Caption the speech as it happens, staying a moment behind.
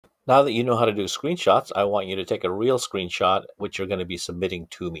Now that you know how to do screenshots, I want you to take a real screenshot, which you're going to be submitting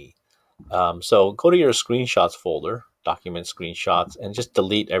to me. So go to your screenshots folder, document screenshots, and just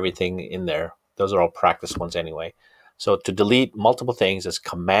delete everything in there. Those are all practice ones anyway. So to delete multiple things is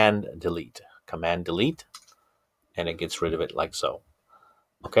command delete, and it gets rid of it like so.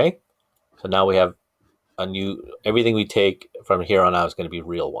 Okay. So now we have everything we take from here on out is going to be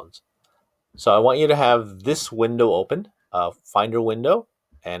real ones. So I want you to have this window open, Finder window,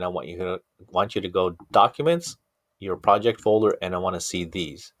 and I want you to go Documents, your project folder, and I want to see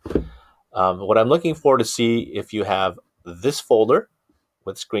these. What I'm looking for to see if you have this folder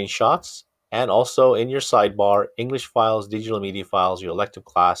with screenshots, and also in your sidebar, English files, digital media files, your elective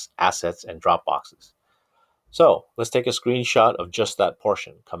class, assets, and Dropboxes. So let's take a screenshot of just that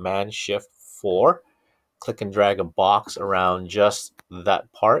portion. Command-Shift-4. Click and drag a box around just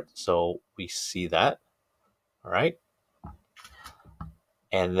that part so we see that. All right.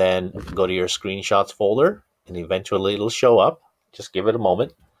 And then go to your screenshots folder and eventually it'll show up. Just give it a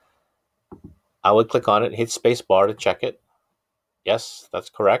moment. I would click on it, hit space bar to check it. Yes, that's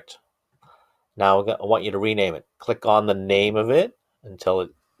correct. Now I want you to rename it. Click on the name of it until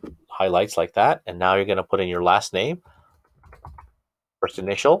it highlights like that. And now you're going to put in your last name, first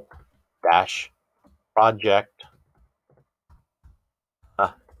initial, dash, project,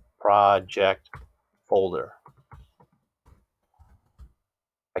 project folder.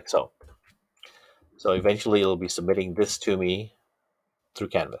 Like so. So eventually it'll be submitting this to me through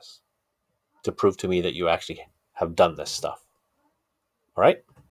Canvas to prove to me that you actually have done this stuff. All right.